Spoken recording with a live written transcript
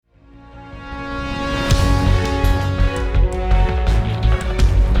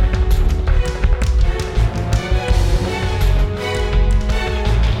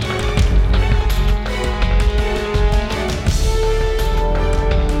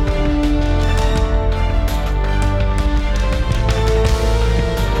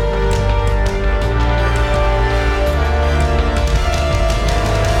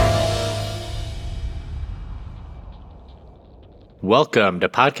Welcome to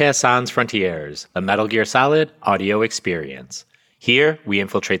Podcast Sans Frontiers, a Metal Gear Solid audio experience. Here, we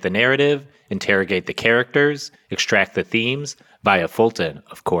infiltrate the narrative, interrogate the characters, extract the themes, via Fulton,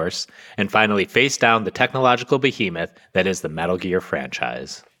 of course, and finally face down the technological behemoth that is the Metal Gear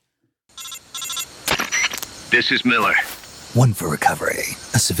franchise. This is Miller. One for recovery,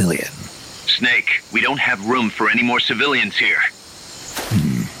 a civilian. Snake, we don't have room for any more civilians here.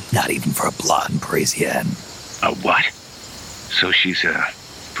 Not even for a blonde Parisienne. A what? So she's,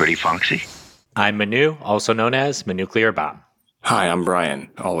 pretty foxy? I'm Manu, also known as Manuclear Bomb. Hi, I'm Brian,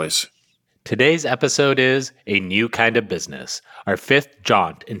 always. Today's episode is A New Kind of Business, our fifth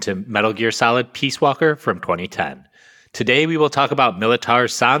jaunt into Metal Gear Solid Peace Walker from 2010. Today we will talk about Militar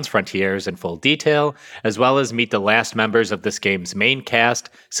Sans Frontiers in full detail, as well as meet the last members of this game's main cast,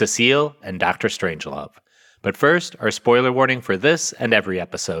 Cecile and Dr. Strangelove. But first, our spoiler warning for this and every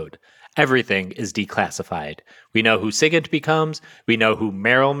episode. Everything is declassified. We know who Sigint becomes, we know who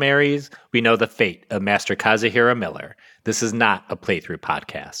Meryl marries, we know the fate of Master Kazuhira Miller. This is not a playthrough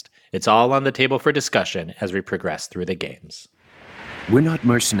podcast. It's all on the table for discussion as we progress through the games. We're not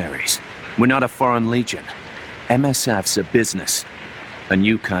mercenaries. We're not a foreign legion. MSF's a business. A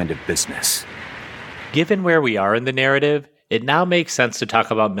new kind of business. Given where we are in the narrative, it now makes sense to talk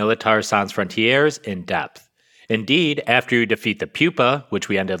about Militar Sans Frontiers in depth. Indeed, after you defeat the Pupa, which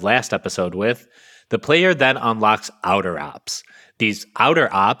we ended last episode with, the player then unlocks Outer Ops. These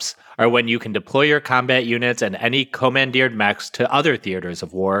Outer Ops are when you can deploy your combat units and any commandeered mechs to other theaters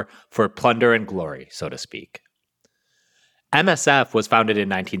of war for plunder and glory, so to speak. MSF was founded in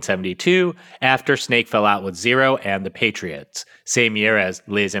 1972 after Snake fell out with Zero and the Patriots, same year as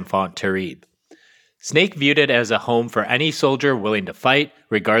Les Enfants Terribles. Snake viewed it as a home for any soldier willing to fight,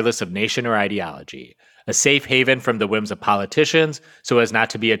 regardless of nation or ideology. A safe haven from the whims of politicians so as not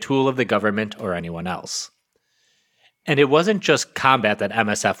to be a tool of the government or anyone else. And it wasn't just combat that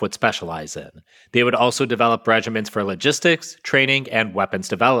MSF would specialize in. They would also develop regiments for logistics, training, and weapons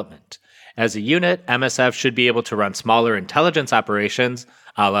development. As a unit, MSF should be able to run smaller intelligence operations,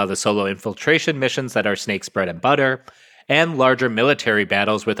 a la the solo infiltration missions that are Snake's bread and butter, and larger military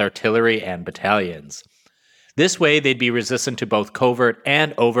battles with artillery and battalions. This way, they'd be resistant to both covert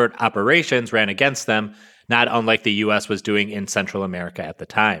and overt operations ran against them, not unlike the US was doing in Central America at the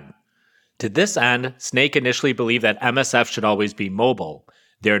time. To this end, Snake initially believed that MSF should always be mobile.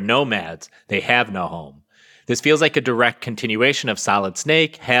 They're nomads, they have no home. This feels like a direct continuation of Solid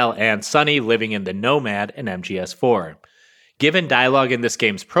Snake, Hal, and Sonny living in the Nomad in MGS4. Given dialogue in this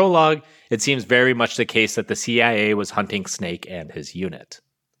game's prologue, it seems very much the case that the CIA was hunting Snake and his unit.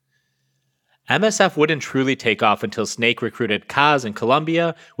 MSF wouldn't truly take off until Snake recruited Kaz in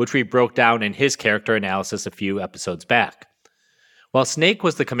Colombia, which we broke down in his character analysis a few episodes back. While Snake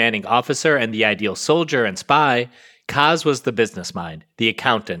was the commanding officer and the ideal soldier and spy, Kaz was the business mind, the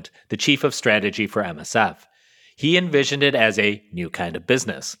accountant, the chief of strategy for MSF. He envisioned it as a new kind of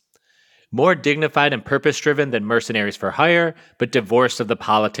business. More dignified and purpose-driven than mercenaries for hire, but divorced of the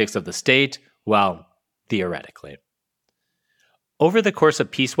politics of the state, well, theoretically. Over the course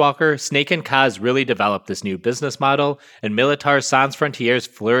of Peace Walker, Snake and Kaz really developed this new business model, and Militar Sans Frontiers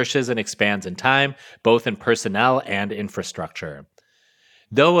flourishes and expands in time, both in personnel and infrastructure.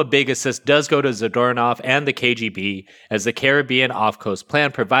 Though a big assist does go to Zadornov and the KGB, as the Caribbean off-coast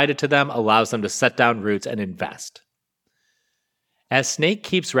plan provided to them allows them to set down roots and invest. As Snake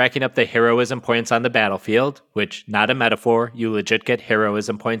keeps racking up the heroism points on the battlefield, which, not a metaphor, you legit get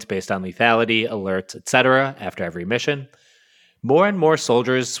heroism points based on lethality, alerts, etc. after every mission, more and more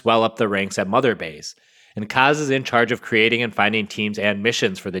soldiers swell up the ranks at Mother Base, and Kaz is in charge of creating and finding teams and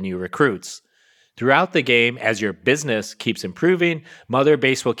missions for the new recruits. Throughout the game, as your business keeps improving, Mother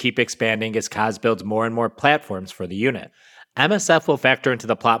Base will keep expanding as Kaz builds more and more platforms for the unit. MSF will factor into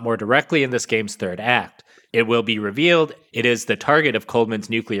the plot more directly in this game's third act. It will be revealed it is the target of Coldman's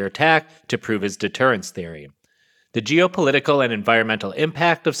nuclear attack to prove his deterrence theory. The geopolitical and environmental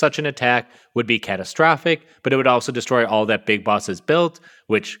impact of such an attack would be catastrophic, but it would also destroy all that Big Boss has built,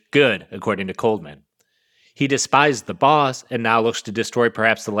 which good, according to Coldman. He despised the boss and now looks to destroy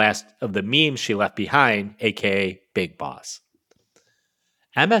perhaps the last of the memes she left behind, aka Big Boss.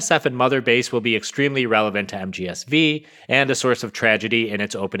 MSF and Mother Base will be extremely relevant to MGSV and a source of tragedy in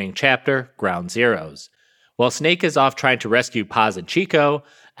its opening chapter, Ground Zeroes. While Snake is off trying to rescue Paz and Chico,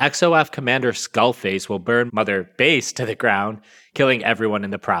 XOF Commander Skullface will burn Mother Base to the ground, killing everyone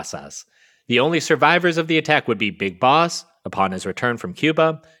in the process. The only survivors of the attack would be Big Boss, upon his return from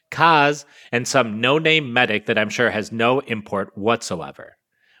Cuba, Kaz, and some no-name medic that I'm sure has no import whatsoever.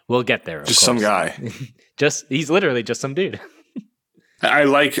 We'll get there, of Just course. some guy. He's literally just some dude.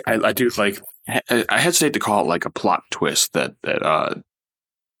 I do like. I hesitate to call it like a plot twist that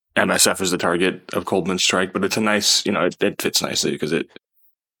MSF is the target of Coldman's strike, but it's a nice, it fits nicely because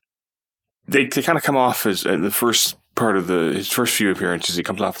they kind of come off as in the first part of his first few appearances, he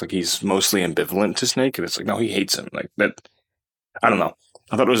comes off like he's mostly ambivalent to Snake, and it's like, no, he hates him. Like that, I don't know.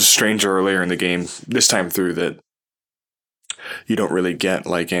 I thought it was strange earlier in the game, this time through, that you don't really get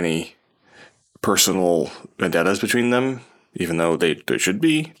like any personal vendettas between them, even though they should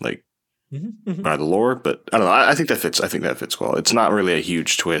be, like, by the lore. But I don't know. I think that fits. I think that fits well. It's not really a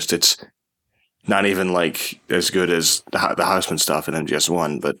huge twist. It's not even like as good as the Houseman stuff in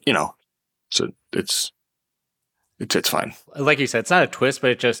MGS1, but so it's fine. Like you said, it's not a twist,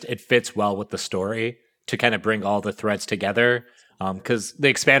 but it fits well with the story to kind of bring all the threads together. Because the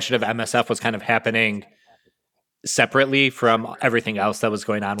expansion of MSF was kind of happening separately from everything else that was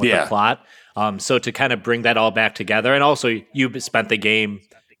going on with the plot. So to kind of bring that all back together, and also you spent the game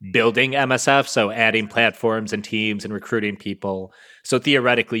building MSF, so adding platforms and teams and recruiting people. So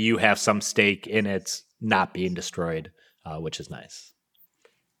theoretically, you have some stake in its not being destroyed, which is nice.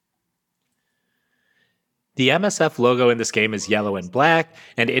 The MSF logo in this game is yellow and black,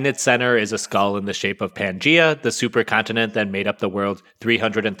 and in its center is a skull in the shape of Pangaea, the supercontinent that made up the world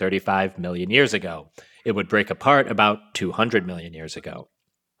 335 million years ago. It would break apart about 200 million years ago.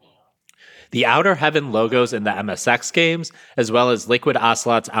 The Outer Heaven logos in the MSX games, as well as Liquid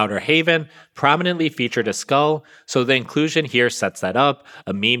Ocelot's Outer Haven, prominently featured a skull, so the inclusion here sets that up,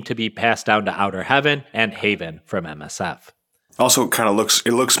 a meme to be passed down to Outer Heaven and Haven from MSF. Also,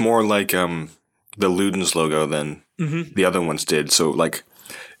 it looks more like the Ludens logo than the other ones did. So, like,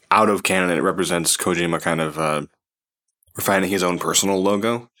 out of canon, it represents Kojima kind of refining his own personal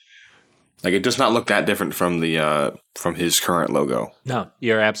logo. Like, it does not look that different from the from his current logo. No,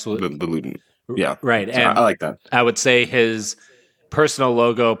 you're absolutely the Luden. Yeah, right. So and I like that. I would say his personal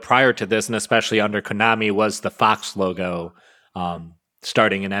logo prior to this, and especially under Konami, was the Fox logo,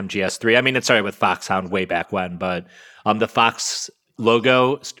 starting in MGS3. I mean, it started with Foxhound way back when, but the Fox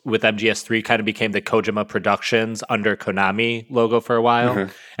logo with MGS3 kind of became the Kojima Productions under Konami logo for a while.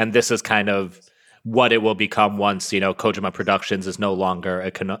 And this is kind of what it will become once, Kojima Productions is no longer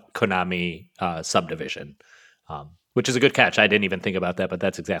a Konami subdivision, which is a good catch. I didn't even think about that, but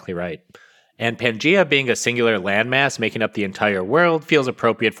that's exactly right. And Pangaea being a singular landmass making up the entire world feels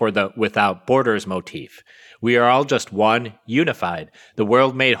appropriate for the without borders motif. We are all just one, unified, the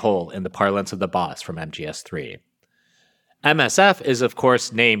world made whole in the parlance of the boss from MGS3. MSF is, of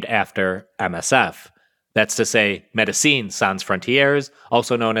course, named after MSF. That's to say, Médecins Sans Frontières,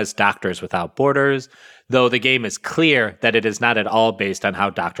 also known as Doctors Without Borders, though the game is clear that it is not at all based on how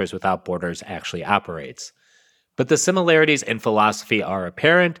Doctors Without Borders actually operates. But the similarities in philosophy are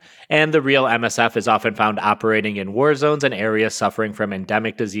apparent, and the real MSF is often found operating in war zones and areas suffering from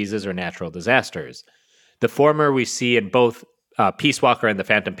endemic diseases or natural disasters. The former we see in both Peace Walker and the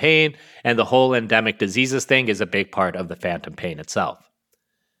Phantom Pain, and the whole endemic diseases thing is a big part of the Phantom Pain itself.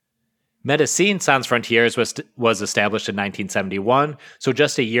 Médecins Sans Frontières was established in 1971, so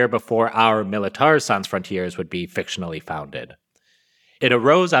just a year before our Militaires Sans Frontières would be fictionally founded. It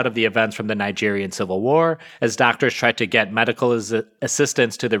arose out of the events from the Nigerian Civil War, as doctors tried to get medical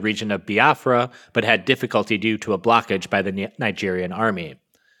assistance to the region of Biafra, but had difficulty due to a blockage by the Nigerian army.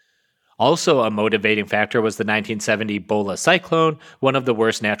 Also a motivating factor was the 1970 Bola cyclone, one of the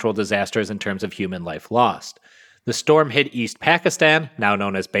worst natural disasters in terms of human life lost. The storm hit East Pakistan, now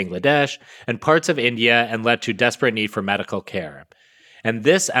known as Bangladesh, and parts of India and led to desperate need for medical care. And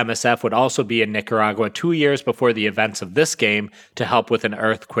this MSF would also be in Nicaragua 2 years before the events of this game to help with an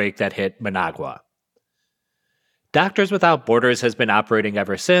earthquake that hit Managua. Doctors Without Borders has been operating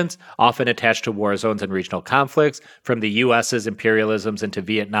ever since, often attached to war zones and regional conflicts, from the U.S.'s imperialisms into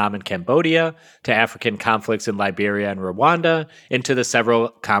Vietnam and Cambodia, to African conflicts in Liberia and Rwanda, into the several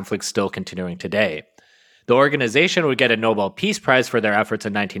conflicts still continuing today. The organization would get a Nobel Peace Prize for their efforts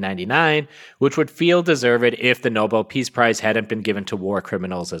in 1999, which would feel deserved if the Nobel Peace Prize hadn't been given to war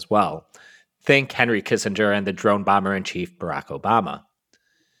criminals as well. Think Henry Kissinger and the drone bomber-in-chief Barack Obama.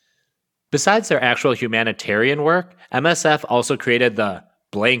 Besides their actual humanitarian work, MSF also created the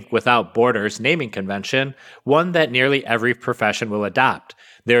Blank Without Borders naming convention, one that nearly every profession will adopt.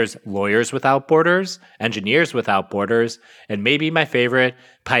 There's Lawyers Without Borders, Engineers Without Borders, and maybe my favorite,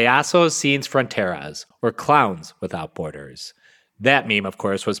 Payasos Sin Fronteras, or Clowns Without Borders. That meme, of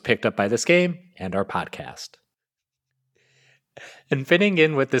course, was picked up by this game and our podcast. And fitting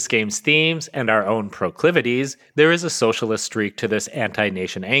in with this game's themes and our own proclivities, there is a socialist streak to this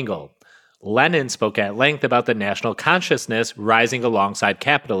anti-nation angle. Lenin spoke at length about the national consciousness rising alongside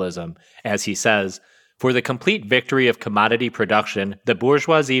capitalism, as he says, For the complete victory of commodity production, the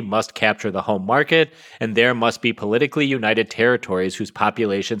bourgeoisie must capture the home market, and there must be politically united territories whose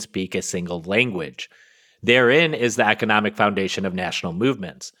populations speak a single language. Therein is the economic foundation of national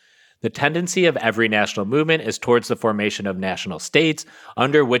movements. The tendency of every national movement is towards the formation of national states,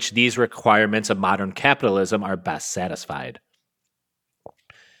 under which these requirements of modern capitalism are best satisfied.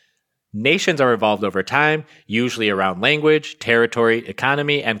 Nations are evolved over time, usually around language, territory,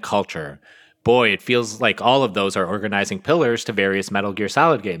 economy, and culture. Boy, it feels like all of those are organizing pillars to various Metal Gear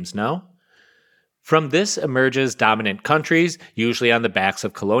Solid games, no? From this emerges dominant countries, usually on the backs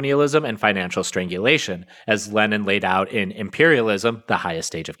of colonialism and financial strangulation, as Lenin laid out in Imperialism, the highest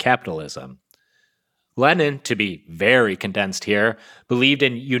stage of capitalism. Lenin, to be very condensed here, believed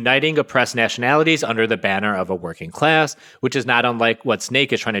in uniting oppressed nationalities under the banner of a working class, which is not unlike what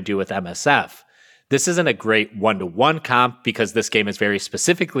Snake is trying to do with MSF. This isn't a great one-to-one comp because this game is very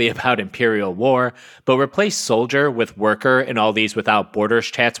specifically about Imperial War, but replace soldier with worker in all these without borders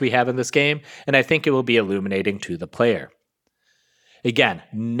chats we have in this game, and I think it will be illuminating to the player. Again,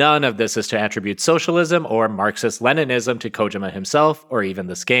 none of this is to attribute socialism or Marxist-Leninism to Kojima himself or even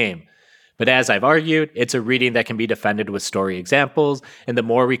this game. But as I've argued, it's a reading that can be defended with story examples, and the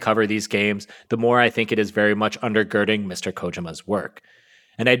more we cover these games, the more I think it is very much undergirding Mr. Kojima's work.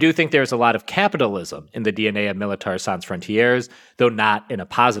 And I do think there's a lot of capitalism in the DNA of Militar Sans Frontières, though not in a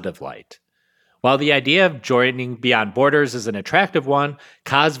positive light. While the idea of joining Beyond Borders is an attractive one,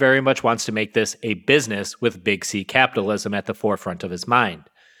 Kaz very much wants to make this a business with big C capitalism at the forefront of his mind.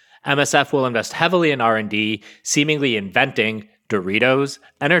 MSF will invest heavily in R&D, seemingly inventing Doritos,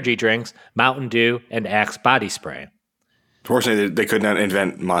 energy drinks, Mountain Dew, and Axe body spray. Fortunately, they could not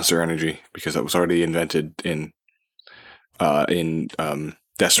invent Monster Energy because that was already invented in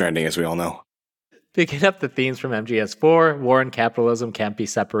Death Stranding, as we all know. Picking up the themes from MGS4, war and capitalism can't be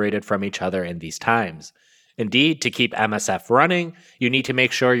separated from each other in these times. Indeed, to keep MSF running, you need to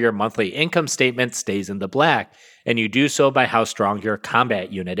make sure your monthly income statement stays in the black, and you do so by how strong your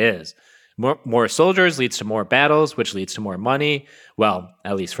combat unit is. More soldiers leads to more battles, which leads to more money, well,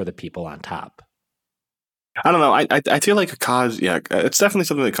 at least for the people on top. I don't know, I feel like Kaz, it's definitely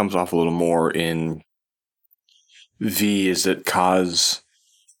something that comes off a little more in V, is that Kaz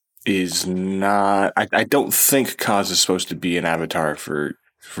is not. I don't think Kaz is supposed to be an avatar for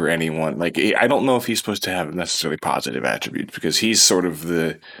anyone. Like, I don't know if he's supposed to have necessarily positive attributes because he's sort of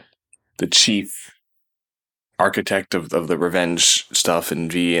the chief architect of the revenge stuff in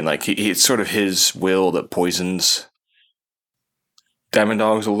V, and like it's sort of his will that poisons Diamond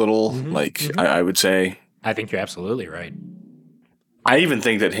Dogs a little. I would say. I think you're absolutely right. I even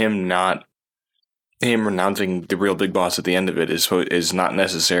think that him renouncing the real big boss at the end of it is not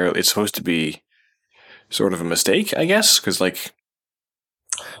necessarily. It's supposed to be sort of a mistake, I guess, because like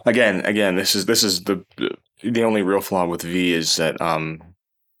again, this is the only real flaw with V is that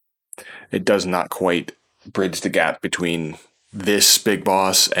it does not quite bridge the gap between this big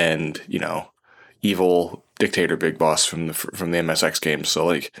boss and evil dictator big boss from the MSX games. So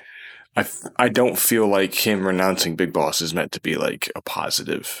like I don't feel like him renouncing big boss is meant to be like a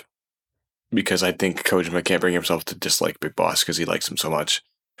positive. Because I think Kojima can't bring himself to dislike Big Boss because he likes him so much.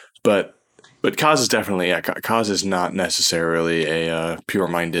 But Kaz is definitely, Kaz is not necessarily a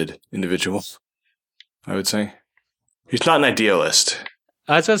pure-minded individual, I would say. He's not an idealist.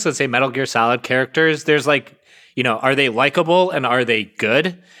 I was just going to say Metal Gear Solid characters, there's like, are they likable and are they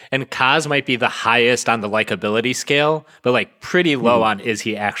good? And Kaz might be the highest on the likability scale, but like pretty low on is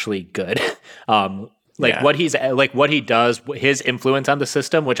he actually good? What he does, his influence on the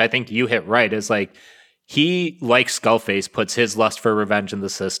system, which I think you hit right, is like he, like Skullface, puts his lust for revenge in the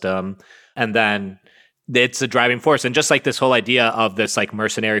system, and then it's a driving force. And just like this whole idea of this like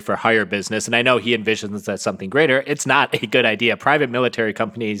mercenary for hire business, and I know he envisions that something greater, it's not a good idea. Private military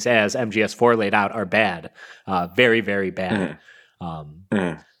companies, as MGS4 laid out, are bad, very, very bad.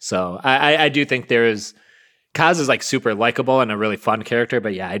 So I do think Kaz is like super likable and a really fun character,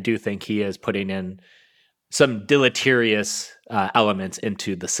 but yeah, I do think he is putting in some deleterious elements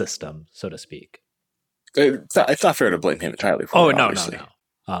into the system, so to speak. It's not fair to blame him entirely for it, obviously.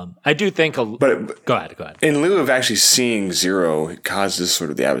 No. I do think... But go ahead. In lieu of actually seeing Zero, Kaz is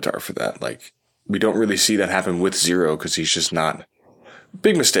sort of the avatar for that. Like, we don't really see that happen with Zero because he's just not...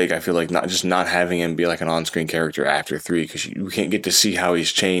 Big mistake, I feel like, not having him be like an on-screen character after 3 because you can't get to see how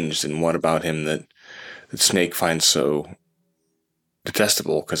he's changed and what about him that Snake finds so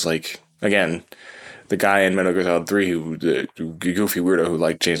detestable. Because, like, again... The guy in Metal Gear Solid 3, the goofy weirdo who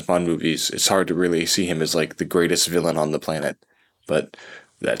liked James Bond movies, it's hard to really see him as like the greatest villain on the planet. But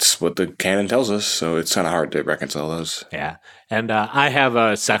that's what the canon tells us, so it's kind of hard to reconcile those. Yeah. And I have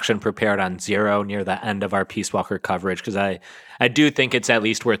a section prepared on Zero near the end of our Peace Walker coverage because I do think it's at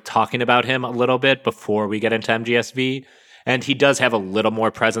least worth talking about him a little bit before we get into MGSV. And he does have a little more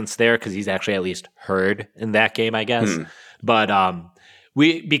presence there because he's actually at least heard in that game, I guess. But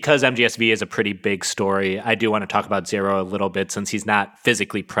because MGSV is a pretty big story, I do want to talk about Zero a little bit since he's not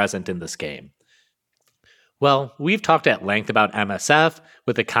physically present in this game. Well, we've talked at length about MSF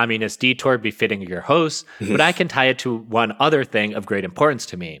with the communist detour befitting your host, but I can tie it to one other thing of great importance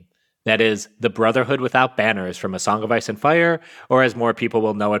to me. That is the Brotherhood Without Banners from A Song of Ice and Fire, or as more people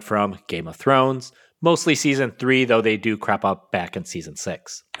will know it from, Game of Thrones. Mostly Season 3, though they do crop up back in Season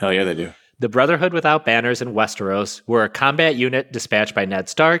 6. Hell yeah, they do. The Brotherhood Without Banners in Westeros were a combat unit dispatched by Ned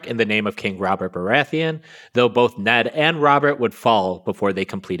Stark in the name of King Robert Baratheon, though both Ned and Robert would fall before they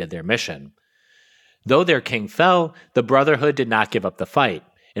completed their mission. Though their king fell, the Brotherhood did not give up the fight.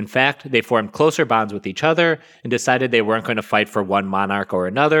 In fact, they formed closer bonds with each other and decided they weren't going to fight for one monarch or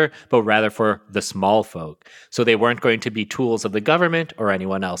another, but rather for the small folk, so they weren't going to be tools of the government or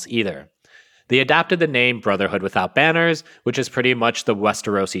anyone else either. They adopted the name Brotherhood Without Banners, which is pretty much the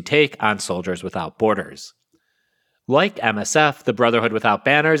Westerosi take on Soldiers Without Borders. Like MSF, the Brotherhood Without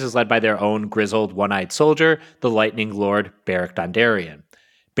Banners is led by their own grizzled one-eyed soldier, the Lightning Lord Beric Dondarrion.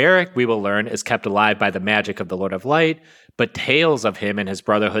 Beric, we will learn, is kept alive by the magic of the Lord of Light, but tales of him and his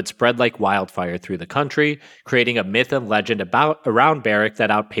brotherhood spread like wildfire through the country, creating a myth and legend around Beric that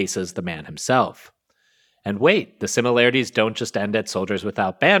outpaces the man himself. And wait, the similarities don't just end at Soldiers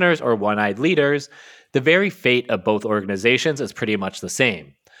Without Banners or one-eyed leaders. The very fate of both organizations is pretty much the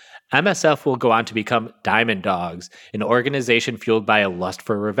same. MSF will go on to become Diamond Dogs, an organization fueled by a lust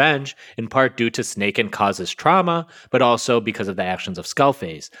for revenge, in part due to Snake and Cause's trauma, but also because of the actions of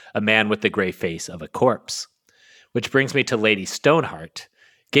Skullface, a man with the gray face of a corpse. Which brings me to Lady Stoneheart.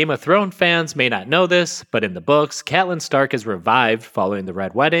 Game of Thrones fans may not know this, but in the books, Catelyn Stark is revived following the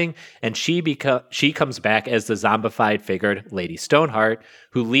Red Wedding, and she comes back as the zombified figured Lady Stoneheart,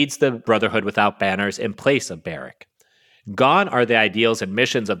 who leads the Brotherhood Without Banners in place of Beric. Gone are the ideals and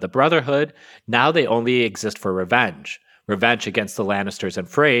missions of the Brotherhood, now they only exist for revenge. Revenge against the Lannisters and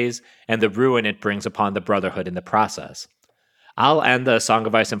Freys, and the ruin it brings upon the Brotherhood in the process. I'll end the Song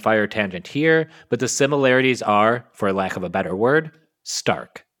of Ice and Fire tangent here, but the similarities are, for lack of a better word,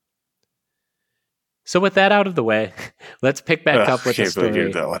 stark. So with that out of the way, let's pick back up with the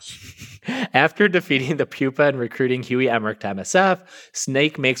story. After defeating the Pupa and recruiting Huey Emmerich to MSF,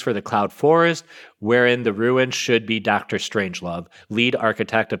 Snake makes for the Cloud Forest, wherein the ruin should be Dr. Strangelove, lead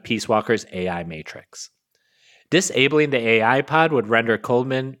architect of Peace Walker's AI Matrix. Disabling the AI pod would render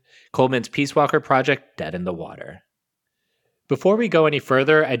Coleman's Peace Walker project dead in the water. Before we go any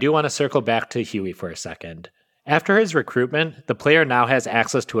further, I do want to circle back to Huey for a second. After his recruitment, the player now has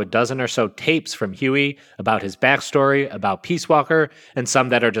access to a dozen or so tapes from Huey about his backstory, about Peace Walker, and some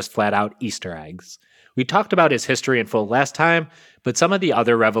that are just flat out Easter eggs. We talked about his history in full last time, but some of the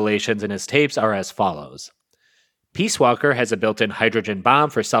other revelations in his tapes are as follows. Peace Walker has a built-in hydrogen bomb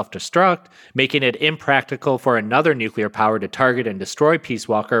for self-destruct, making it impractical for another nuclear power to target and destroy Peace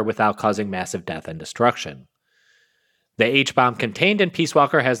Walker without causing massive death and destruction. The H-bomb contained in Peace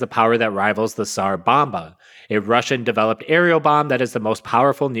Walker has the power that rivals the Tsar Bomba, a Russian-developed aerial bomb that is the most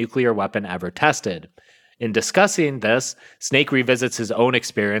powerful nuclear weapon ever tested. In discussing this, Snake revisits his own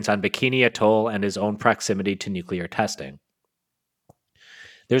experience on Bikini Atoll and his own proximity to nuclear testing.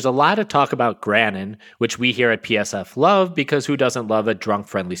 There's a lot of talk about Granin, which we here at PSF love because who doesn't love a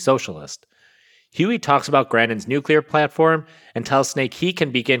drunk-friendly socialist? Huey talks about Granin's nuclear platform and tells Snake he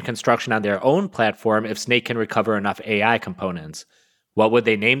can begin construction on their own platform if Snake can recover enough AI components. What would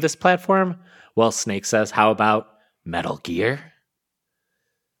they name this platform? Well, Snake says, how about Metal Gear?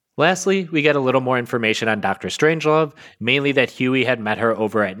 Lastly, we get a little more information on Dr. Strangelove, mainly that Huey had met her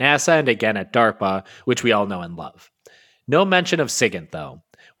over at NASA and again at DARPA, which we all know and love. No mention of Sigint, though.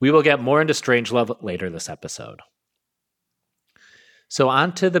 We will get more into Strangelove later this episode. So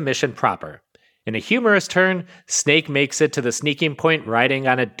on to the mission proper. In a humorous turn, Snake makes it to the sneaking point riding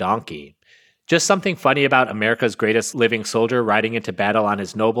on a donkey. Just something funny about America's greatest living soldier riding into battle on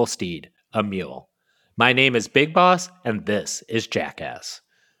his noble steed, a mule. My name is Big Boss, and this is Jackass.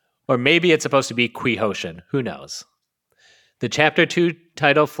 Or maybe it's supposed to be Quihoshin, who knows. The Chapter 2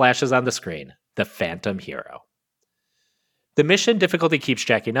 title flashes on the screen, The Phantom Hero. The mission difficulty keeps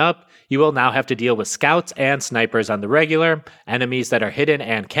jacking up. You will now have to deal with scouts and snipers on the regular, enemies that are hidden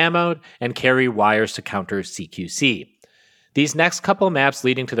and camoed, and carry wires to counter CQC. These next couple maps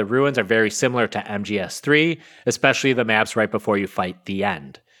leading to the ruins are very similar to MGS3, especially the maps right before you fight the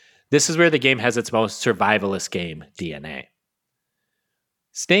end. This is where the game has its most survivalist game DNA.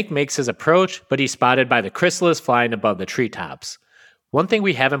 Snake makes his approach, but he's spotted by the Chrysalis flying above the treetops. One thing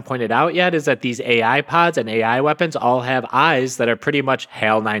we haven't pointed out yet is that these AI pods and AI weapons all have eyes that are pretty much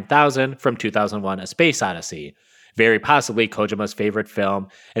HAL 9000 from 2001: A Space Odyssey. Very possibly Kojima's favorite film,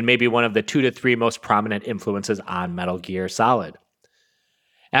 and maybe one of the 2 to 3 most prominent influences on Metal Gear Solid.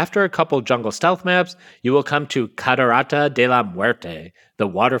 After a couple jungle stealth maps, you will come to Catarata de la Muerte, the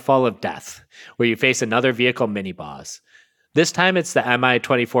Waterfall of Death, where you face another vehicle mini-boss. This time it's the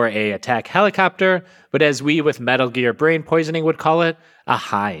Mi-24A attack helicopter, but as we with Metal Gear brain poisoning would call it, a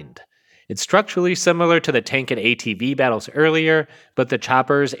hind. It's structurally similar to the tank and ATV battles earlier, but the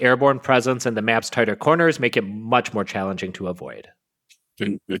chopper's airborne presence and the map's tighter corners make it much more challenging to avoid.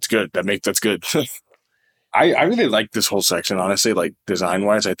 It's good. That's good. I really like this whole section, honestly, like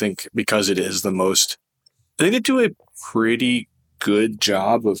design-wise. I think because it is the most... I think they do a pretty good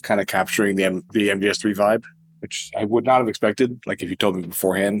job of kind of capturing the MGS3 vibe, which I would not have expected, like if you told me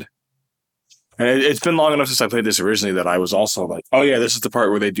beforehand. And it's been long enough since I played this originally that I was also like, oh yeah, this is the part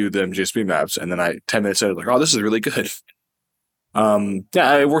where they do the MGS3 maps. And then 10 minutes later, like, oh, this is really good.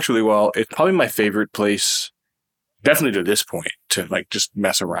 Yeah, it works really well. It's probably my favorite place, definitely to this point, to like just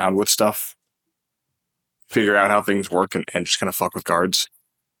mess around with stuff, figure out how things work, and just kind of fuck with guards.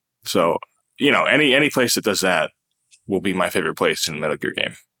 So, any place that does that will be my favorite place in a Metal Gear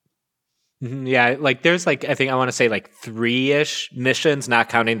game. Yeah, like there's I think I want to say 3-ish missions, not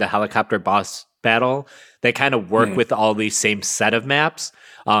counting the helicopter boss battle, they kind of work with all these same set of maps.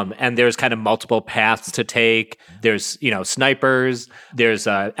 And there's kind of multiple paths to take. There's, snipers, there's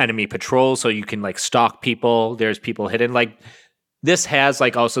enemy patrol, so you can stalk people. There's people hidden. This has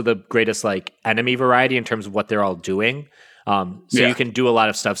also the greatest enemy variety in terms of what they're all doing. You can do a lot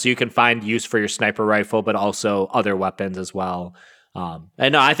of stuff. So you can find use for your sniper rifle, but also other weapons as well.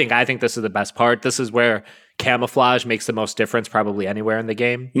 And no, I think this is the best part. This is where camouflage makes the most difference probably anywhere in the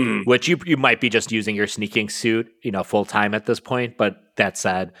game, which you might be just using your sneaking suit, full time at this point. But that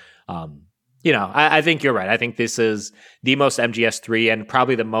said, I think you're right. I think this is the most MGS3 and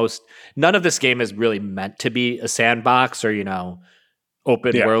probably the most, none of this game is really meant to be a sandbox or,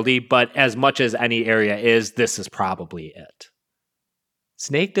 open worldy, but as much as any area is, this is probably it.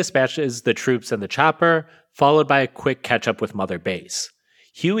 Snake dispatches the troops and the chopper, followed by a quick catch-up with Mother Base.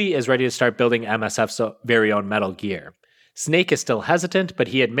 Huey is ready to start building MSF's very own Metal Gear. Snake is still hesitant, but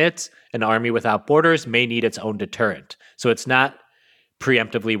he admits an army without borders may need its own deterrent, so it's not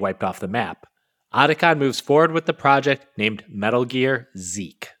preemptively wiped off the map. Otacon moves forward with the project named Metal Gear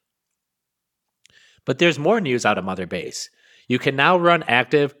Zeke. But there's more news out of Mother Base. You can now run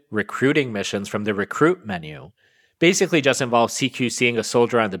active recruiting missions from the recruit menu. Basically just involves CQCing a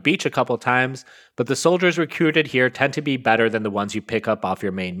soldier on the beach a couple times, but the soldiers recruited here tend to be better than the ones you pick up off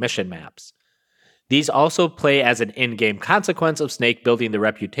your main mission maps. These also play as an in-game consequence of Snake building the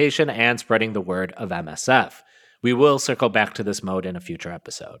reputation and spreading the word of MSF. We will circle back to this mode in a future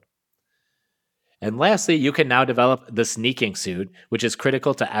episode. And lastly, you can now develop the sneaking suit, which is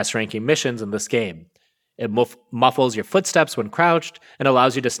critical to S-ranking missions in this game. It muffles your footsteps when crouched and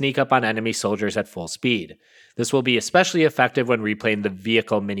allows you to sneak up on enemy soldiers at full speed. This will be especially effective when replaying the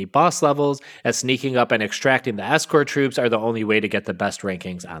vehicle mini-boss levels, as sneaking up and extracting the escort troops are the only way to get the best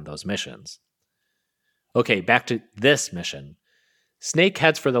rankings on those missions. Okay, back to this mission. Snake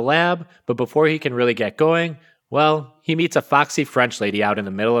heads for the lab, but before he can really get going, well, he meets a foxy French lady out in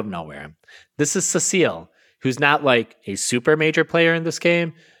the middle of nowhere. This is Cecile, who's not a super major player in this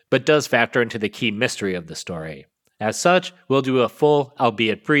game, but does factor into the key mystery of the story. As such, we'll do a full,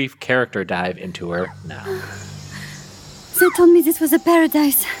 albeit brief, character dive into her now. They told me this was a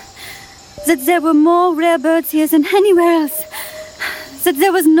paradise. That there were more rare birds here than anywhere else. That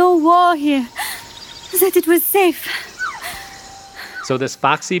there was no war here. That it was safe. So this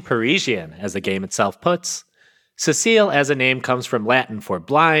foxy Parisian, as the game itself puts. Cecile as a name comes from Latin for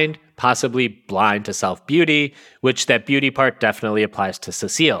blind, possibly blind to self-beauty, which that beauty part definitely applies to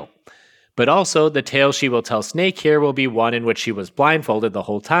Cecile. But also, the tale she will tell Snake here will be one in which she was blindfolded the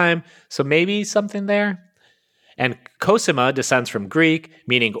whole time, so maybe something there? And Cosima descends from Greek,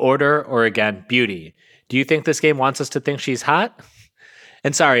 meaning order or, again, beauty. Do you think this game wants us to think she's hot?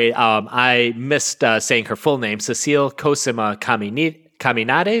 And sorry, I missed saying her full name, Cecile Cosima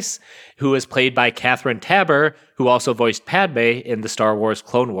Caminades, who is played by Catherine Taber, who also voiced Padme in the Star Wars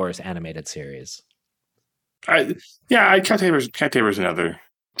Clone Wars animated series. Cat Taber's another.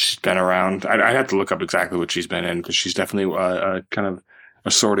 She's been around. I'd have to look up exactly what she's been in, because she's definitely a kind of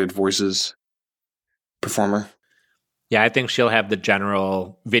assorted voices performer. Yeah, I think she'll have the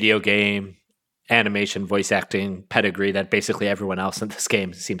general video game, animation, voice acting pedigree that basically everyone else in this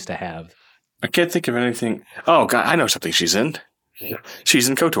game seems to have. I can't think of anything. Oh, God, I know something she's in. She's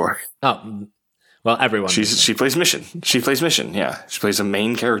in KOTOR. Oh, well, everyone. She plays Mission. She plays Mission, yeah. She plays a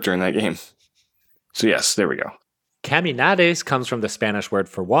main character in that game. So yes, there we go. Caminades comes from the Spanish word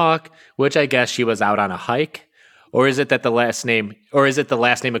for walk, which I guess she was out on a hike. Or is it the last name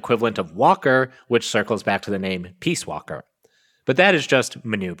equivalent of Walker, which circles back to the name Peace Walker? But that is just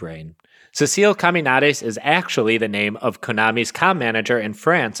maneuvering. Cecile Caminades is actually the name of Konami's comm manager in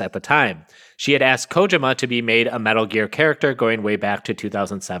France at the time. She had asked Kojima to be made a Metal Gear character going way back to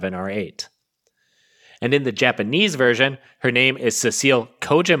 2007 or 8. And in the Japanese version, her name is Cecile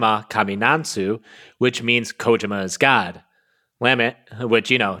Kojima Kaminansu, which means Kojima is God. Which,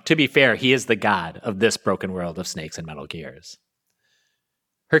 to be fair, he is the god of this broken world of Snakes and Metal Gears.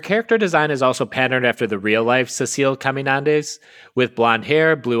 Her character design is also patterned after the real-life Cecile Caminandes, with blonde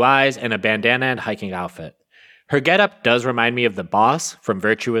hair, blue eyes, and a bandana and hiking outfit. Her getup does remind me of the boss from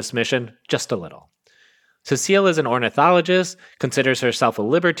Virtuous Mission, just a little. Cecile is an ornithologist, considers herself a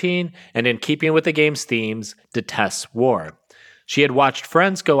libertine, and in keeping with the game's themes, detests war. She had watched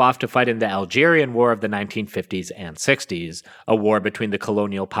friends go off to fight in the Algerian War of the 1950s and 60s, a war between the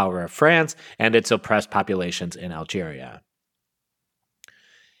colonial power of France and its oppressed populations in Algeria.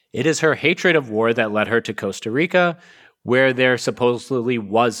 It is her hatred of war that led her to Costa Rica, where there supposedly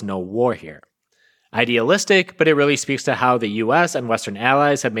was no war here. Idealistic, but it really speaks to how the US and Western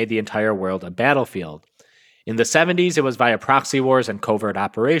allies have made the entire world a battlefield. In the 70s, it was via proxy wars and covert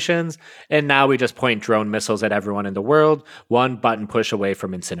operations, and now we just point drone missiles at everyone in the world, one button push away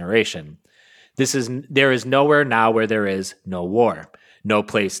from incineration. There is nowhere now where there is no war, no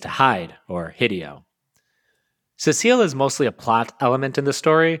place to hide, or Hideo. Cecile is mostly a plot element in the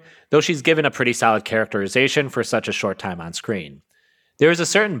story, though she's given a pretty solid characterization for such a short time on screen. There is a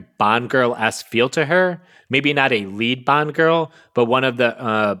certain Bond girl-esque feel to her, maybe not a lead Bond girl, but one of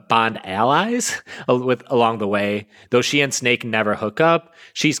the Bond allies along the way. Though she and Snake never hook up,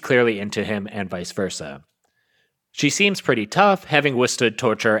 she's clearly into him and vice versa. She seems pretty tough, having withstood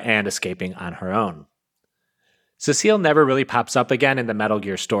torture and escaping on her own. Cecile never really pops up again in the Metal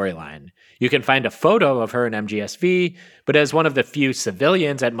Gear storyline. You can find a photo of her in MGSV, but as one of the few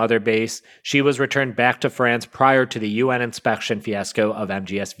civilians at Mother Base, she was returned back to France prior to the UN inspection fiasco of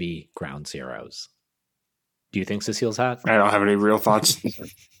MGSV Ground Zeroes. Do you think Cecile's hot? I don't have any real thoughts.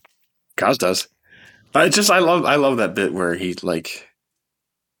 Kaz does. I love that bit where he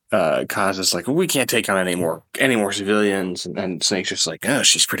Kaz is like, we can't take on any more civilians, and Snake's just like, oh,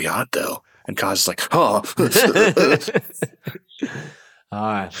 she's pretty hot though. And Kaz is like, oh.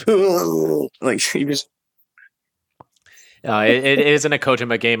 Like, he just... it isn't a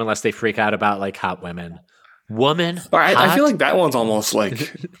Kojima game unless they freak out about, hot women. Woman? I feel like that one's almost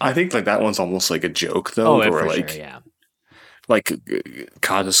like... I think, that one's almost like a joke, though. Oh, for sure, yeah.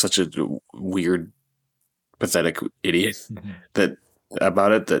 Kaz is such a weird, pathetic idiot that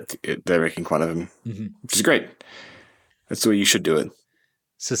they're making fun of him. Mm-hmm. Which is great. That's the way you should do it.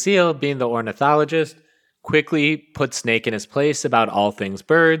 Cecile, being the ornithologist, quickly put Snake in his place about all things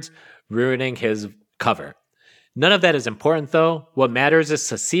birds, ruining his cover. None of that is important, though. What matters is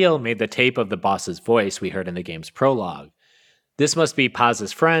Cecile made the tape of the boss's voice we heard in the game's prologue. This must be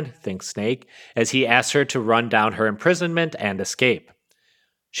Paz's friend, thinks Snake, as he asks her to run down her imprisonment and escape.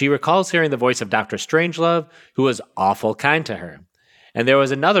 She recalls hearing the voice of Dr. Strangelove, who was awful kind to her. And there was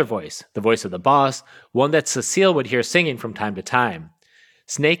another voice, the voice of the boss, one that Cecile would hear singing from time to time.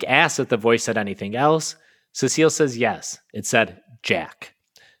 Snake asks if the voice said anything else. Cecile says yes. It said Jack.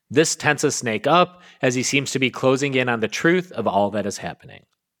 This tenses Snake up as he seems to be closing in on the truth of all that is happening.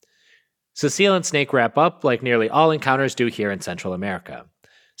 Cecile and Snake wrap up like nearly all encounters do here in Central America.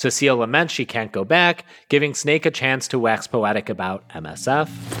 Cecile laments she can't go back, giving Snake a chance to wax poetic about MSF.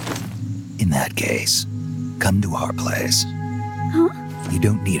 In that case, come to our place. Huh? You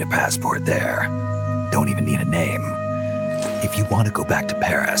don't need a passport there. Don't even need a name. If you want to go back to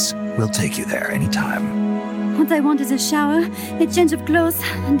Paris, we'll take you there anytime. What I want is a shower, a change of clothes,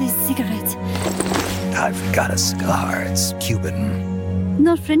 and a cigarette. I've got a cigar. It's Cuban.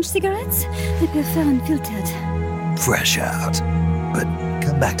 No French cigarettes? I prefer unfiltered. Fresh out. But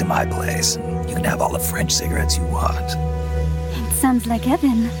come back to my place, and you can have all the French cigarettes you want. It sounds like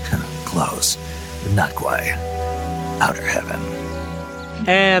heaven. Close, but not quite. Outer heaven.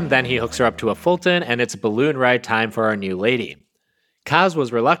 And then he hooks her up to a Fulton, and it's balloon ride time for our new lady. Kaz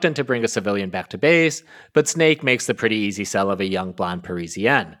was reluctant to bring a civilian back to base, but Snake makes the pretty easy sell of a young blonde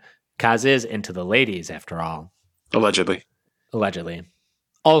Parisienne. Kaz is into the ladies, after all. Allegedly.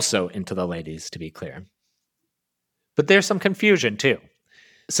 Also into the ladies, to be clear. But there's some confusion, too.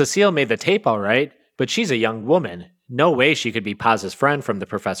 Cecile made the tape all right, but she's a young woman. No way she could be Paz's friend from the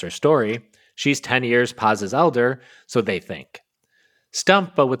professor's story. She's 10 years Paz's elder, so they think.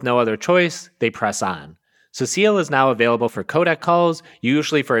 Stumped but with no other choice, they press on. Cecile is now available for codec calls,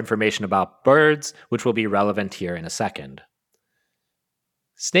 usually for information about birds, which will be relevant here in a second.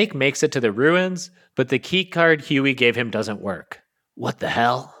 Snake makes it to the ruins, but the keycard Huey gave him doesn't work. What the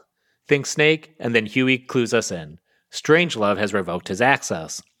hell? Thinks Snake, and then Huey clues us in. Strangelove has revoked his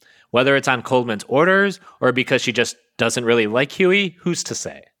access. Whether it's on Coldman's orders, or because she just doesn't really like Huey, who's to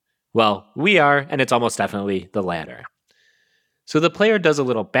say? Well, we are, and it's almost definitely the latter. So the player does a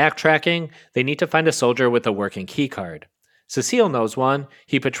little backtracking. They need to find a soldier with a working keycard. Cecile knows one.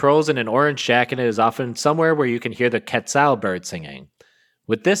 He patrols in an orange jacket and is often somewhere where you can hear the quetzal bird singing.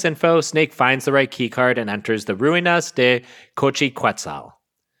 With this info, Snake finds the right keycard and enters the Ruinas de Xochiquetzal.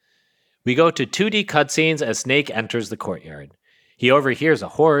 We go to 2D cutscenes as Snake enters the courtyard. He overhears a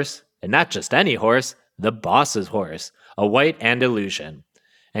horse, and not just any horse, the boss's horse, a white Andalusian.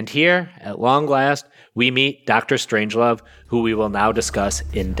 And here, at long last, we meet Dr. Strangelove, who we will now discuss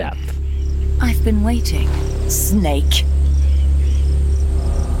in depth. I've been waiting, Snake.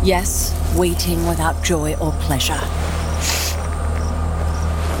 Yes, waiting without joy or pleasure.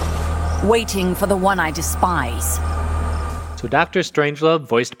 Waiting for the one I despise. So Dr. Strangelove,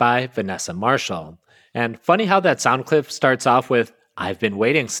 voiced by Vanessa Marshall. And funny how that sound clip starts off with, "I've been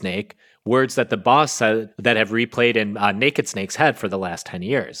waiting, Snake," words that the boss said that have replayed in Naked Snake's head for the last 10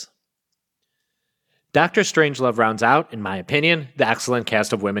 years. Dr. Strangelove rounds out, in my opinion, the excellent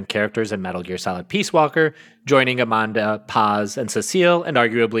cast of women characters in Metal Gear Solid Peace Walker, joining Amanda, Paz, and Cecile, and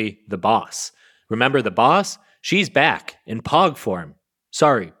arguably the boss. Remember the boss? She's back, in POG form.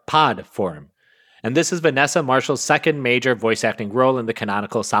 Sorry, pod form. And this is Vanessa Marshall's second major voice acting role in the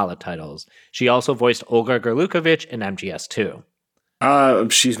canonical Solid titles. She also voiced Olga Gurlukovich in MGS2.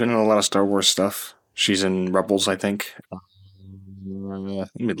 She's been in a lot of Star Wars stuff. She's in Rebels, I think. Let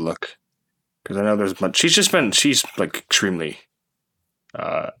me look. Because I know there's much. She's like extremely,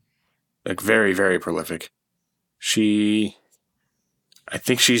 like very, very prolific. I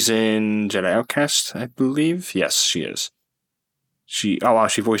think she's in Jedi Outcast, I believe. Yes, she is. She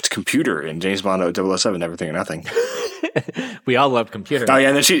voiced Computer in James Bond 007, Everything or Nothing. We all love Computer. Oh yeah,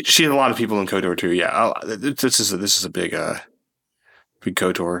 and then she had a lot of people in KOTOR too. Yeah, this is a big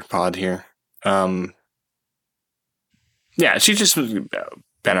KOTOR pod here. Yeah, she's just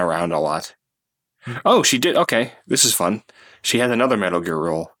been around a lot. Oh, she did. Okay, this is fun. She had another Metal Gear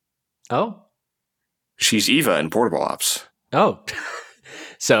role. Oh, she's Eva in Portable Ops. Oh,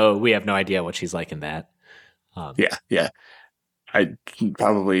 so we have no idea what she's like in that. Yeah. I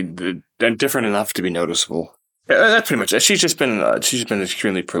probably different enough to be noticeable. That's pretty much it. She's been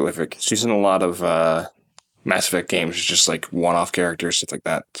extremely prolific. She's in a lot of Mass Effect games, just like one-off characters, stuff like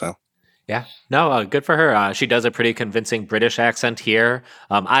that. So yeah, no, good for her. She does a pretty convincing British accent here.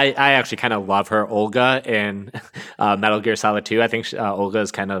 I actually kind of love her Olga in Metal Gear Solid 2. I think Olga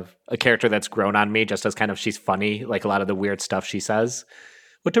is kind of a character that's grown on me, just as kind of she's funny, like a lot of the weird stuff she says.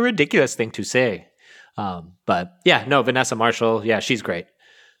 What a ridiculous thing to say. But yeah, no, Vanessa Marshall, yeah, she's great.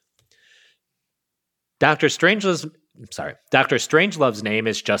 Dr. Strangelove's name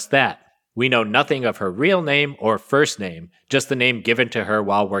is just that. We know nothing of her real name or first name, just the name given to her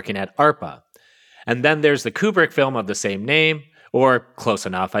while working at ARPA. And then there's the Kubrick film of the same name, or close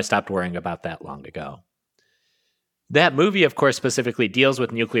enough. I stopped worrying about that long ago. That movie, of course, specifically deals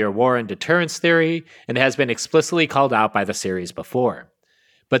with nuclear war and deterrence theory, and has been explicitly called out by the series before.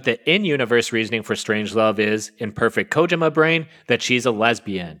 But the in-universe reasoning for Strangelove is, in perfect Kojima brain, that she's a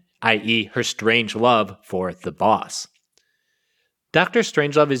lesbian, i.e. her strange love for the boss. Dr.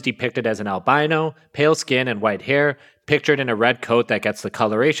 Strangelove is depicted as an albino, pale skin and white hair, pictured in a red coat that gets the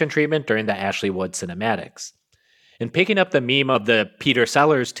coloration treatment during the Ashley Wood cinematics. In picking up the meme of the Peter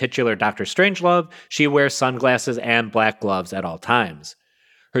Sellers titular Dr. Strangelove, she wears sunglasses and black gloves at all times.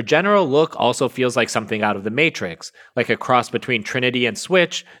 Her general look also feels like something out of The Matrix, like a cross between Trinity and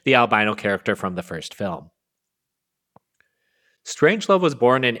Switch, the albino character from the first film. Strangelove was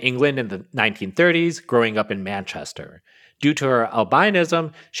born in England in the 1930s, growing up in Manchester. Due to her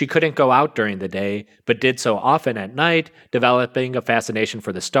albinism, she couldn't go out during the day, but did so often at night, developing a fascination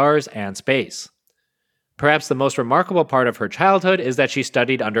for the stars and space. Perhaps the most remarkable part of her childhood is that she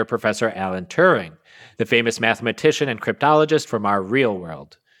studied under Professor Alan Turing, the famous mathematician and cryptologist from our real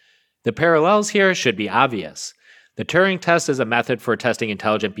world. The parallels here should be obvious. The Turing test is a method for testing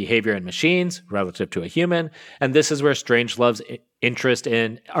intelligent behavior in machines relative to a human, and this is where Strangelove's interest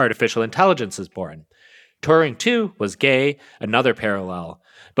in artificial intelligence is born. Turing, too, was gay, another parallel.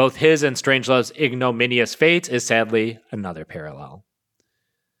 Both his and Strangelove's ignominious fates is sadly another parallel.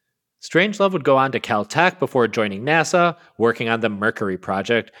 Strangelove would go on to Caltech before joining NASA, working on the Mercury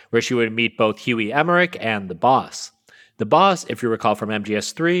project, where she would meet both Huey Emmerich and the boss. The boss, if you recall from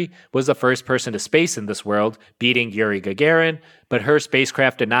MGS3, was the first person to space in this world, beating Yuri Gagarin, but her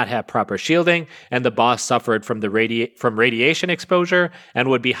spacecraft did not have proper shielding, and the boss suffered from radiation exposure and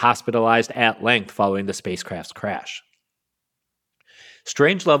would be hospitalized at length following the spacecraft's crash.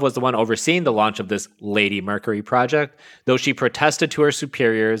 Strangelove was the one overseeing the launch of this Lady Mercury project, though she protested to her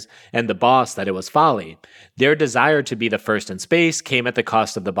superiors and the boss that it was folly. Their desire to be the first in space came at the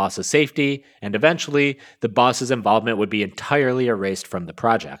cost of the boss's safety, and eventually, the boss's involvement would be entirely erased from the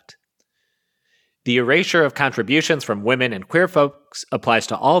project. The erasure of contributions from women and queer folks applies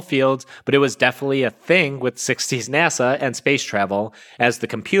to all fields, but it was definitely a thing with 60s NASA and space travel, as the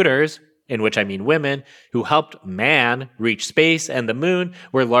computers, in which I mean women, who helped man reach space and the moon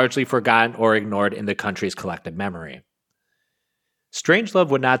were largely forgotten or ignored in the country's collective memory. Strangelove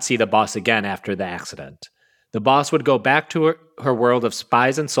would not see the boss again after the accident. The boss would go back to her world of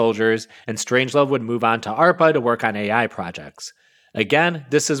spies and soldiers, and Strangelove would move on to ARPA to work on AI projects. Again,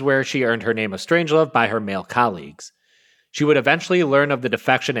 this is where she earned her name of Strangelove by her male colleagues. She would eventually learn of the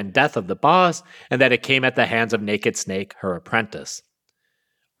defection and death of the boss, and that it came at the hands of Naked Snake, her apprentice.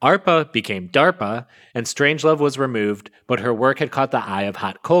 ARPA became DARPA, and Strangelove was removed, but her work had caught the eye of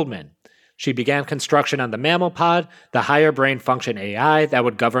Hot Coldman. She began construction on the Mammal Pod, the higher brain function AI that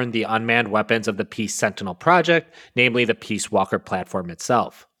would govern the unmanned weapons of the Peace Sentinel project, namely the Peace Walker platform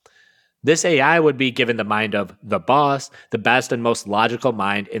itself. This AI would be given the mind of the boss, the best and most logical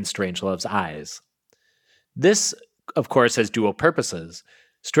mind in Strangelove's eyes. This, of course, has dual purposes.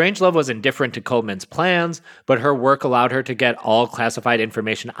 Strangelove was indifferent to Coldman's plans, but her work allowed her to get all classified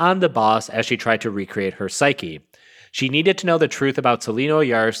information on the boss as she tried to recreate her psyche. She needed to know the truth about Selino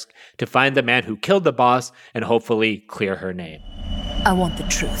Yarsk to find the man who killed the boss and hopefully clear her name. I want the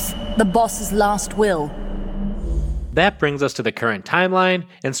truth. The boss's last will. That brings us to the current timeline,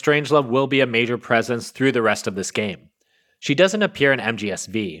 and Strangelove will be a major presence through the rest of this game. She doesn't appear in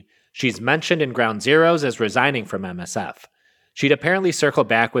MGS-V. She's mentioned in Ground Zeroes as resigning from MSF. She'd apparently circle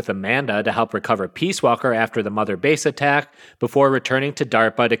back with Amanda to help recover Peace Walker after the Mother Base attack, before returning to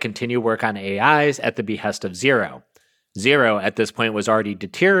DARPA to continue work on AIs at the behest of Zero. Zero, at this point, was already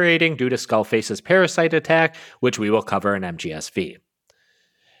deteriorating due to Skullface's parasite attack, which we will cover in MGS-V.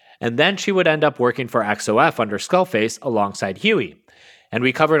 And then she would end up working for XOF under Skullface alongside Huey. And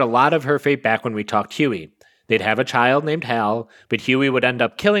we covered a lot of her fate back when we talked Huey. They'd have a child named Hal, but Huey would end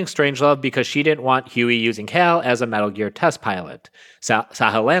up killing Strangelove because she didn't want Huey using Hal as a Metal Gear test pilot.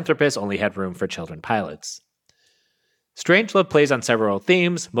 Sahelanthropus only had room for children pilots. Strangelove plays on several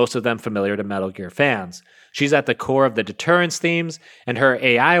themes, most of them familiar to Metal Gear fans. She's at the core of the deterrence themes, and her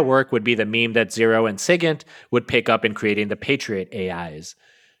AI work would be the meme that Zero and Sigint would pick up in creating the Patriot AIs.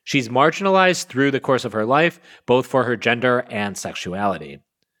 She's marginalized through the course of her life, both for her gender and sexuality.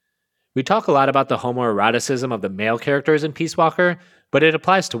 We talk a lot about the homoeroticism of the male characters in Peace Walker, but it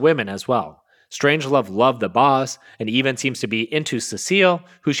applies to women as well. Strangelove loved the boss, and even seems to be into Cecile,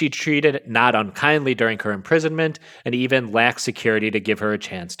 who she treated not unkindly during her imprisonment, and even lacked security to give her a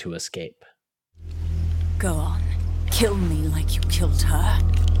chance to escape. Go on. Kill me like you killed her.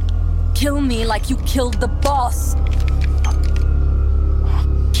 Kill me like you killed the boss.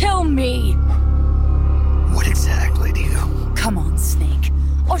 Kill me! What exactly do you... Come on, Snake.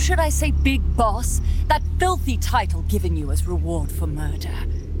 Or should I say Big Boss? That filthy title given you as reward for murder.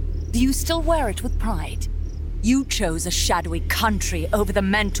 Do you still wear it with pride? You chose a shadowy country over the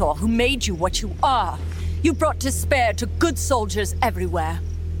mentor who made you what you are. You brought despair to good soldiers everywhere.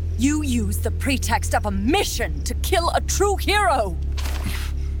 You used the pretext of a mission to kill a true hero.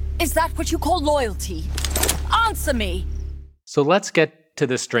 Is that what you call loyalty? Answer me! So let's get to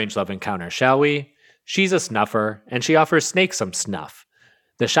this Strangelove encounter, shall we? She's a snuffer, and she offers Snake some snuff.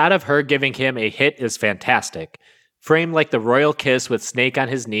 The shot of her giving him a hit is fantastic, framed like the royal kiss with Snake on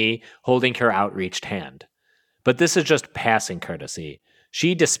his knee, holding her outreached hand. But this is just passing courtesy.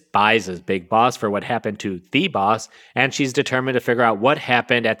 She despises Big Boss for what happened to the boss, and she's determined to figure out what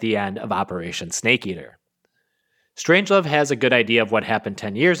happened at the end of Operation Snake Eater. Strangelove has a good idea of what happened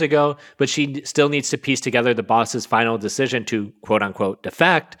 10 years ago, but she still needs to piece together the boss's final decision to quote-unquote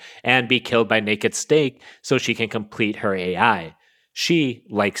defect and be killed by Naked Snake so she can complete her AI. She,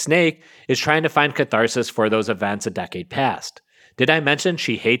 like Snake, is trying to find catharsis for those events a decade past. Did I mention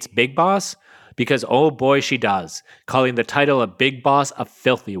she hates Big Boss? Because oh boy she does, calling the title of Big Boss a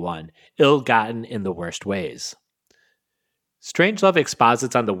filthy one, ill-gotten in the worst ways. Strangelove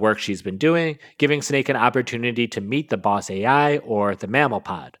exposits on the work she's been doing, giving Snake an opportunity to meet the boss AI, or the Mammal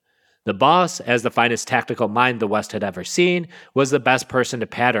Pod. The boss, as the finest tactical mind the West had ever seen, was the best person to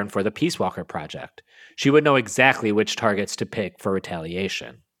pattern for the Peace Walker project. She would know exactly which targets to pick for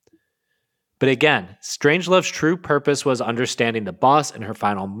retaliation. But again, Strangelove's true purpose was understanding the boss in her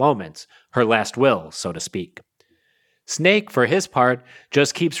final moments, her last will, so to speak. Snake, for his part,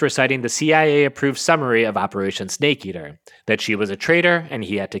 just keeps reciting the CIA-approved summary of Operation Snake Eater, that she was a traitor and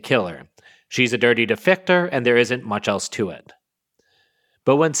he had to kill her. She's a dirty defector and there isn't much else to it.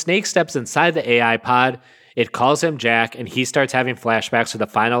 But when Snake steps inside the AI pod, it calls him Jack and he starts having flashbacks to the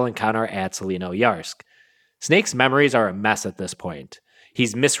final encounter at Selino Yarsk. Snake's memories are a mess at this point.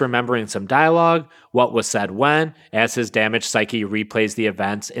 He's misremembering some dialogue, what was said when, as his damaged psyche replays the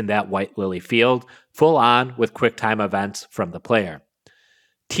events in that White Lily field, full on with quick-time events from the player.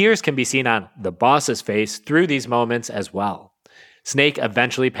 Tears can be seen on the boss's face through these moments as well. Snake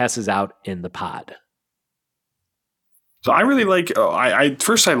eventually passes out in the pod. So I really like. I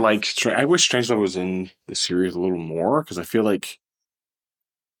wish Strangelove was in the series a little more, because I feel like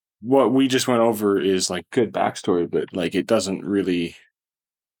what we just went over is like good backstory, but like it doesn't really.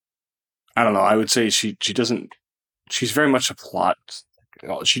 I don't know. I would say she doesn't. She's very much a plot.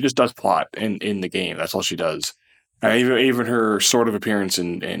 She just does plot in the game. That's all she does. And even her sort of appearance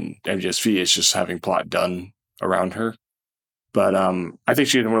in MGSV is just having plot done around her. But I think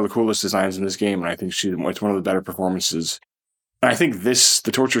she had one of the coolest designs in this game, and I think it's one of the better performances. And I think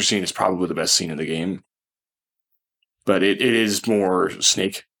the torture scene is probably the best scene in the game. But it is more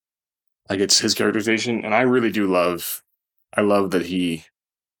Snake. Like, it's his characterization, and I really do love. I love that he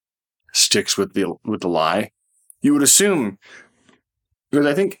sticks with the lie. You would assume, because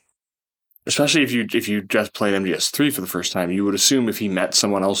I think, especially if you just played MGS3 for the first time, you would assume if he met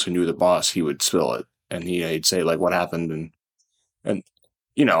someone else who knew the boss, he would spill it, and he'd say like what happened and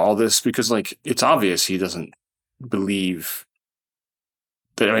all this, because like it's obvious he doesn't believe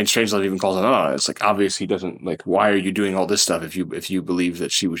that. I mean, Strangelove even calls it on. It's like obvious he doesn't, like, why are you doing all this stuff if you believe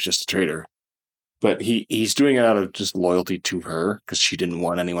that she was just a traitor? But he's doing it out of just loyalty to her because she didn't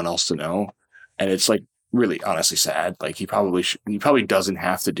want anyone else to know. And it's like really honestly sad. Like he probably doesn't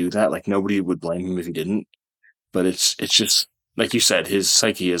have to do that. Like nobody would blame him if he didn't. But it's just like you said, his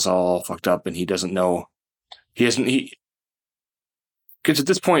psyche is all fucked up and he doesn't know. Because at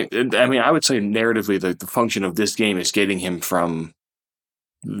this point, I mean, I would say narratively the function of this game is getting him from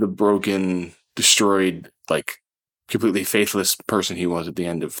the broken, destroyed, like completely faithless person he was at the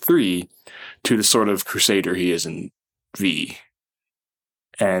end of 3 to the sort of crusader he is in V.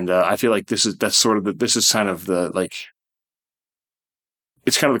 And I feel like this is kind of the, like,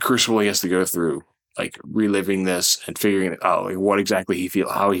 it's kind of the crucible he has to go through, like reliving this and figuring out like what exactly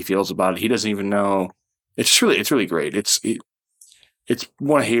how he feels about it. He doesn't even know. It's really great. It's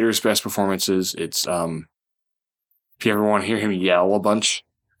one of Hader's best performances. It's if you ever want to hear him yell a bunch,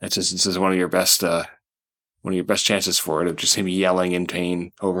 this is one of your best chances for it, of just him yelling in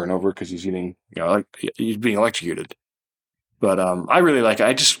pain over and over because he's getting, like he's being electrocuted. But I really like it.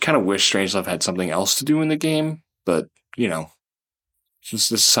 I just kind of wish Strangelove had something else to do in the game. But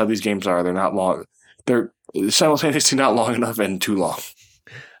this is how these games are. They're not long. They're simultaneously not long enough and too long.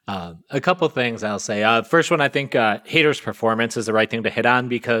 A couple things I'll say. First one, I think Hader's performance is the right thing to hit on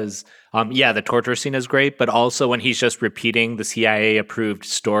because, the torture scene is great, but also when he's just repeating the CIA-approved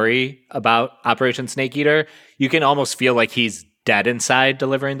story about Operation Snake Eater, you can almost feel like he's dead inside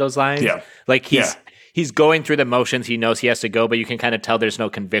delivering those lines. Yeah. Like he's going through the motions. He knows he has to go, but you can kind of tell there's no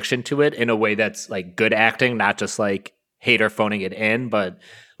conviction to it in a way that's like good acting, not just like Hader phoning it in, but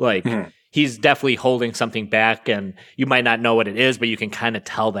like... He's definitely holding something back, and you might not know what it is, but you can kind of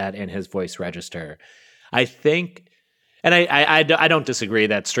tell that in his voice register. I think, and I don't disagree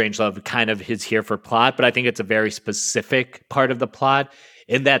that Strangelove kind of is here for plot, but I think it's a very specific part of the plot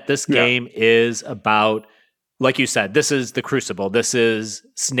in that this game is about, like you said, this is the Crucible. This is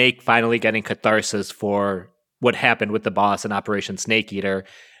Snake finally getting catharsis for what happened with the boss in Operation Snake Eater.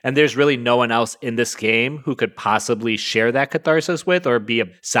 And there's really no one else in this game who could possibly share that catharsis with or be a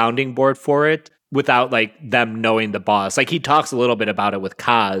sounding board for it without like them knowing the boss. Like he talks a little bit about it with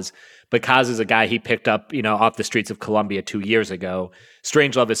Kaz, but Kaz is a guy he picked up, off the streets of Colombia 2 years ago.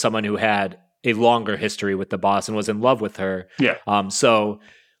 Strangelove is someone who had a longer history with the boss and was in love with her. Yeah. So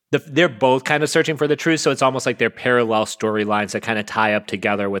they're both kind of searching for the truth. So it's almost like they're parallel storylines that kind of tie up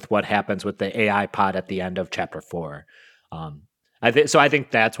together with what happens with the AI pod at the end of chapter 4. I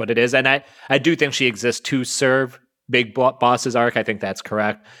think that's what it is. And I do think she exists to serve Big Boss's arc. I think that's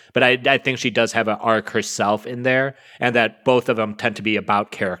correct. But I think she does have an arc herself in there, and that both of them tend to be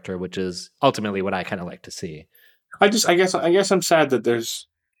about character, which is ultimately what I kind of like to see. I guess I'm sad that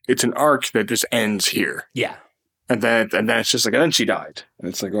it's an arc that just ends here. Yeah. And then it's just like, and then she died. And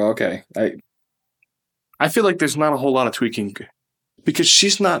it's like, well, okay. I feel like there's not a whole lot of tweaking because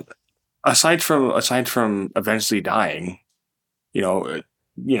she's not, aside from eventually dying,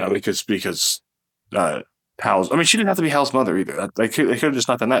 because Hal's. I mean, she didn't have to be Hal's mother either. They could have just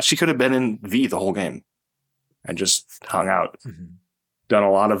not done that. She could have been in V the whole game and just hung out. Mm-hmm. Done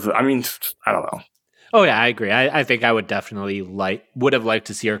a lot of. I mean, I don't know. Oh yeah, I agree. I think I would definitely would have liked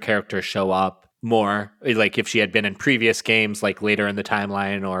to see her character show up more. Like if she had been in previous games, like later in the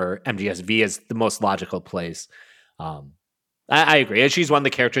timeline, or MGSV is the most logical place. I agree. She's one of the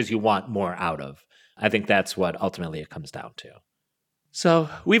characters you want more out of. I think that's what ultimately it comes down to. So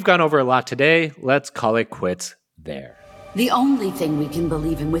we've gone over a lot today. Let's call it quits there. The only thing we can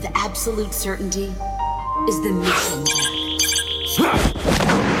believe in with absolute certainty is the mission, Jack.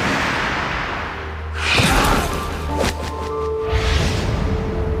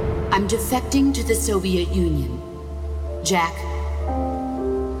 I'm defecting to the Soviet Union. Jack,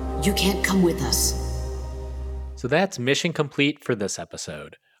 you can't come with us. So that's mission complete for this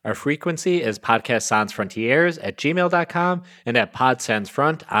episode. Our frequency is podcastsansfrontiers@gmail.com and at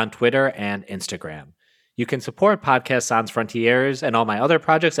podsansfront on Twitter and Instagram. You can support Podcast Sans Frontiers and all my other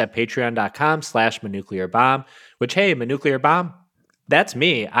projects at patreon.com/manuclearbomb, which, hey, Manuclear Bomb, that's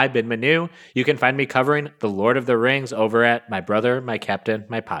me. I've been Manu. You can find me covering The Lord of the Rings over at My Brother, My Captain,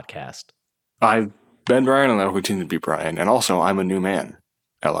 My Podcast. I've been Brian, and I'll continue to be Brian. And also, I'm a new man.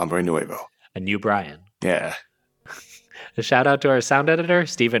 El Hombre Nuevo. A new Brian. Yeah. A shout out to our sound editor,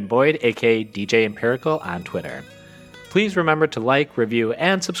 Stephen Boyd, aka DJ Empirical on Twitter. Please remember to like, review,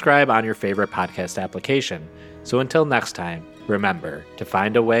 and subscribe on your favorite podcast application. So until next time, remember to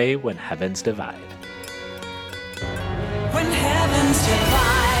find a way when heavens divide. When heavens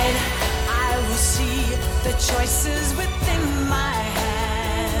divide, I will see the choices within my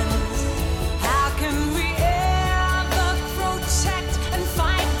hands. How can we ever protect and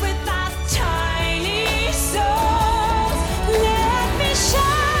fight with our tiny souls? Let me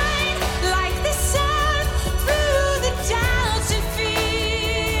shine like the sun through the doubts and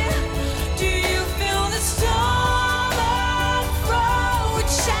fear. Do you feel the storm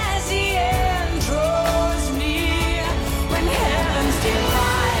approach as the end draws near? When heavens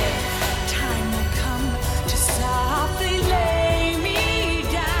divide, time will come to softly lay me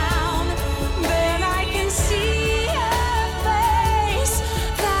down. Then I can see a face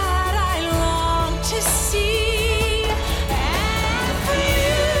that I long to see. And for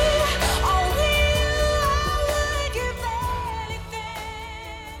you, only you, I would give anything.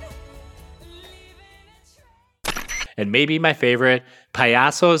 And maybe my favorite,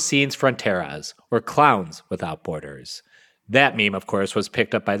 Payasos Sin Fronteras, or Clowns Without Borders. That meme, of course, was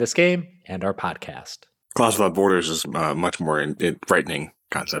picked up by this game and our podcast. Clowns Without Borders is much more frightening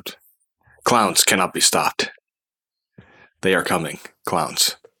concept. Clowns cannot be stopped. They are coming.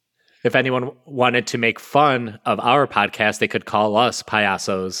 Clowns. If anyone wanted to make fun of our podcast, they could call us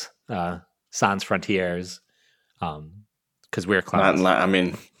Payasos Sans Frontiers, because we're clowns. I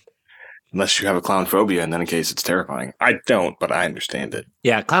mean, unless you have a clown phobia, in that case, it's terrifying. I don't, but I understand it.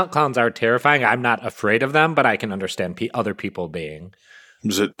 Yeah, clowns are terrifying. I'm not afraid of them, but I can understand other people being.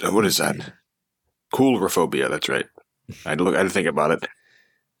 What is that? Coulrophobia, that's right. I had to think about it.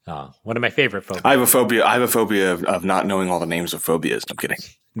 One of my favorite phobias. I have a phobia of not knowing all the names of phobias. I'm kidding.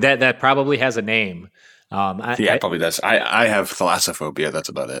 That probably has a name. It probably does. I have thalassophobia. That's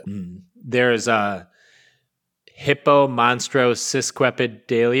about it. There's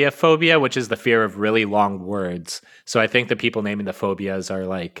Hippomonstrosesquipedalia phobia, which is the fear of really long words. So I think the people naming the phobias are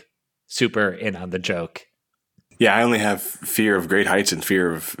like super in on the joke. Yeah, I only have fear of great heights and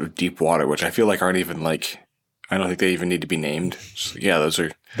fear of deep water, which I feel like aren't even like, I don't think they even need to be named. So yeah, those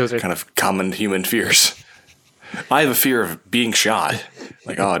are kind of common human fears. I have a fear of being shot.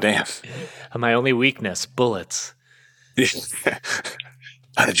 Like, oh, damn. My only weakness, bullets.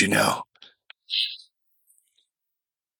 How did you know?